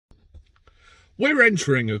We're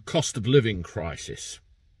entering a cost of living crisis.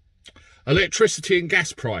 Electricity and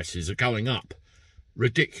gas prices are going up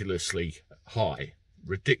ridiculously high,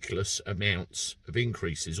 ridiculous amounts of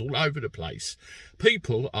increases all over the place.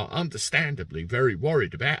 People are understandably very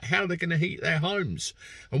worried about how they're going to heat their homes,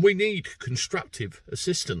 and we need constructive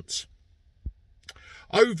assistance.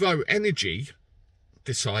 OVO Energy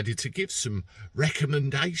decided to give some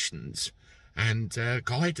recommendations and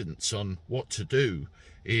guidance on what to do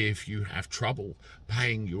if you have trouble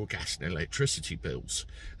paying your gas and electricity bills.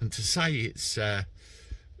 And to say it's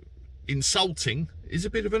insulting is a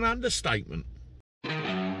bit of an understatement.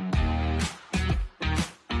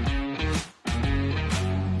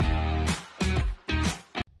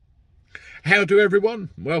 How do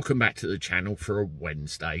everyone? Welcome back to the channel for a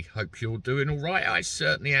Wednesday. Hope you're doing all right. I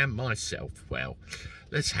certainly am myself. Well,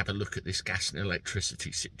 let's have a look at this gas and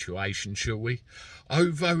electricity situation, shall we?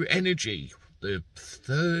 OVO Energy, the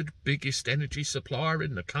third biggest energy supplier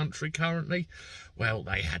in the country currently. Well,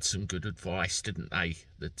 they had some good advice, didn't they,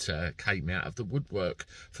 that came out of the woodwork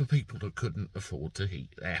for people that couldn't afford to heat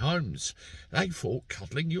their homes. They thought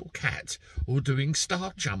cuddling your cat or doing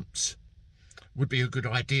star jumps would be a good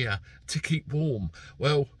idea to keep warm.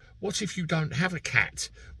 Well, what if you don't have a cat?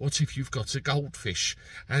 What if you've got a goldfish?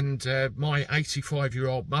 And my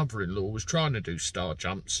 85-year-old mother-in-law was trying to do star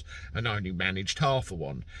jumps and only managed half of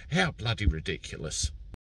one. How bloody ridiculous.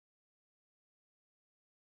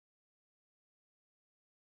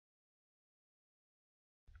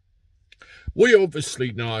 We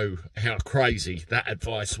obviously know how crazy that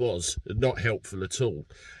advice was, not helpful at all.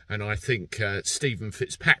 And I think Stephen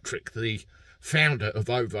Fitzpatrick, the founder of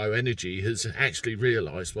OVO Energy, has actually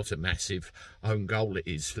realised what a massive own goal it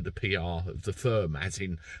is for the PR of the firm, as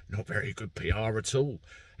in not very good PR at all.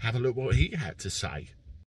 Have a look what he had to say.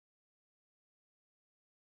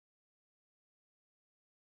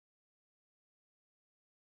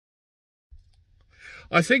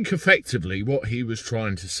 I think effectively what he was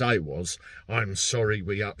trying to say was, I'm sorry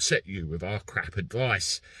we upset you with our crap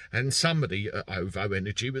advice, and somebody at OVO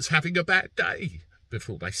Energy was having a bad day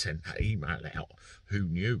before they sent that email out. Who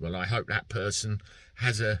knew? Well, I hope that person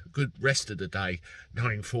has a good rest of the day,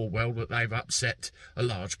 knowing full well that they've upset a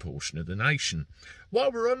large portion of the nation.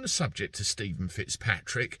 While we're on the subject of Stephen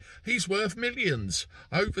Fitzpatrick, he's worth millions,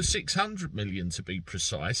 over 600 million to be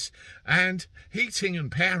precise, and heating and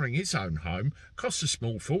powering his own home costs a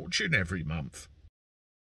small fortune every month.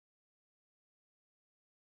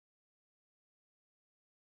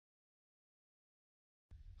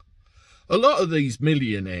 A lot of these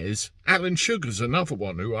millionaires, Alan Sugar's another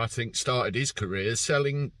one who I think started his career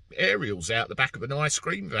selling aerials out the back of an ice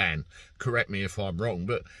cream van. Correct me if I'm wrong,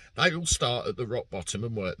 but they all start at the rock bottom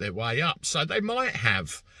and work their way up. So they might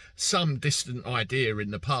have some distant idea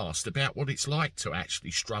in the past about what it's like to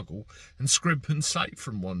actually struggle and scrimp and save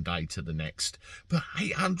from one day to the next. But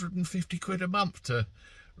 850 quid a month to,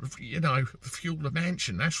 you know, fuel a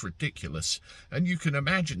mansion, that's ridiculous. And you can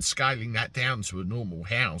imagine scaling that down to a normal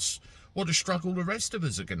house. What a struggle the rest of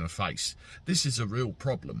us are going to face. This is a real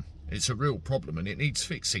problem. It's a real problem, and it needs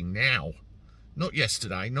fixing now. Not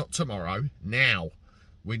yesterday, not tomorrow, now.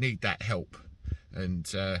 We need that help.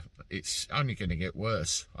 And it's only going to get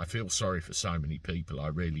worse. I feel sorry for so many people, I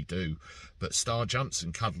really do. But star jumps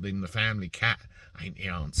and cuddling the family cat ain't the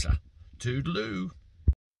answer. Toodaloo.